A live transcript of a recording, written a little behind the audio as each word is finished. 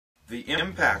The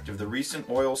impact of the recent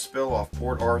oil spill off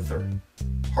Port Arthur.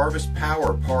 Harvest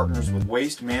Power partners with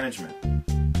Waste Management.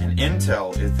 And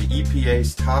Intel is the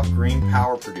EPA's top green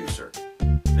power producer.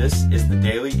 This is the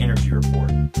Daily Energy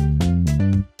Report.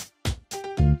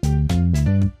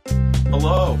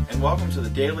 Hello, and welcome to the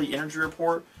Daily Energy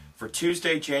Report for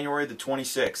Tuesday, January the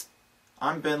 26th.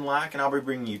 I'm Ben Lack, and I'll be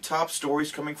bringing you top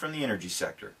stories coming from the energy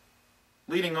sector.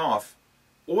 Leading off,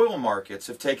 oil markets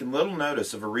have taken little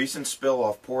notice of a recent spill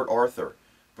off Port Arthur,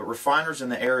 but refiners in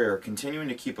the area are continuing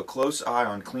to keep a close eye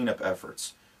on cleanup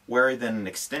efforts, wary that an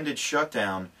extended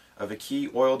shutdown of a key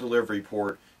oil delivery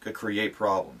port could create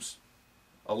problems.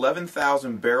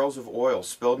 11,000 barrels of oil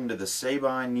spilled into the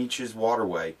Sabine-Neches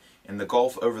waterway in the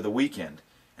Gulf over the weekend,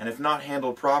 and if not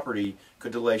handled properly,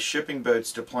 could delay shipping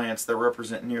boats to plants that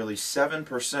represent nearly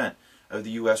 7% of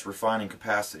the U.S. refining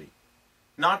capacity.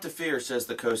 Not to fear, says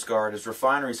the Coast Guard, as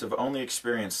refineries have only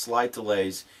experienced slight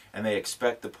delays and they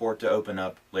expect the port to open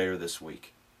up later this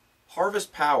week.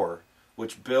 Harvest Power,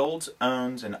 which builds,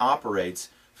 owns, and operates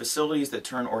facilities that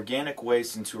turn organic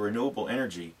waste into renewable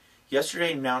energy,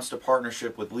 yesterday announced a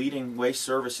partnership with leading waste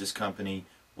services company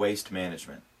Waste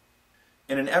Management.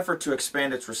 In an effort to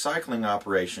expand its recycling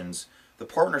operations, the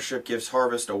partnership gives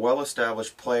Harvest a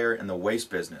well-established player in the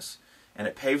waste business, and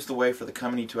it paves the way for the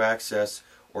company to access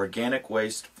organic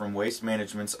waste from Waste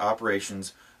Management's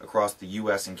operations across the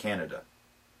U.S. and Canada.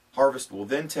 Harvest will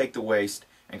then take the waste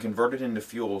and convert it into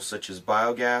fuels such as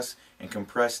biogas and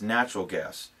compressed natural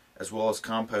gas, as well as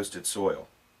composted soil.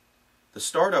 The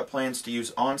startup plans to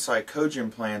use on-site cogen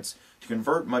plants to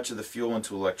convert much of the fuel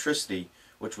into electricity,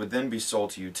 which would then be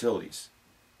sold to utilities.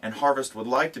 And Harvest would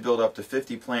like to build up to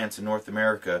 50 plants in North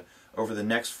America over the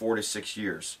next 4 to 6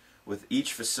 years, with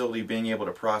each facility being able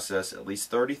to process at least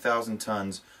 30,000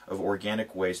 tons of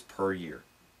organic waste per year.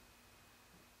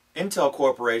 Intel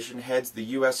Corporation heads the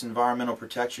U.S. Environmental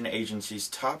Protection Agency's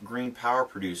top green power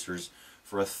producers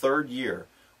for a third year,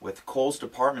 with Kohl's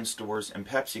department stores and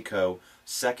PepsiCo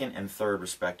second and third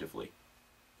respectively.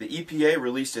 The EPA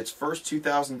released its first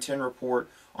 2010 report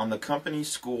on the companies,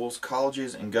 schools,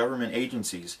 colleges, and government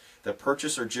agencies that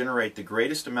purchase or generate the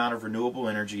greatest amount of renewable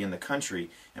energy in the country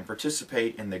and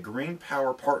participate in the Green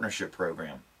Power Partnership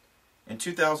Program. In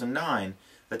 2009,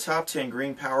 the top 10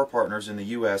 green power partners in the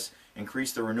U.S.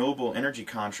 increased their renewable energy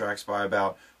contracts by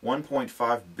about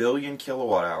 1.5 billion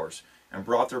kilowatt hours and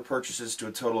brought their purchases to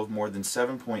a total of more than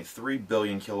 7.3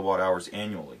 billion kilowatt hours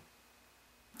annually.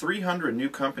 300 new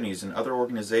companies and other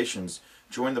organizations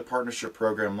joined the partnership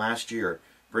program last year,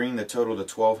 bringing the total to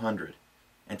 1,200.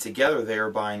 And together they are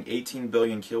buying 18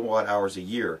 billion kilowatt hours a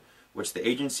year, which the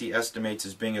agency estimates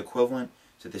as being equivalent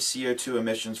to the CO2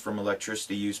 emissions from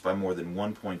electricity used by more than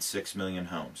 1.6 million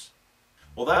homes.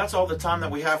 Well, that's all the time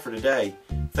that we have for today.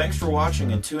 Thanks for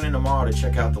watching, and tune in tomorrow to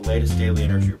check out the latest Daily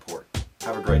Energy Report.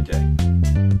 Have a great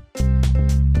day.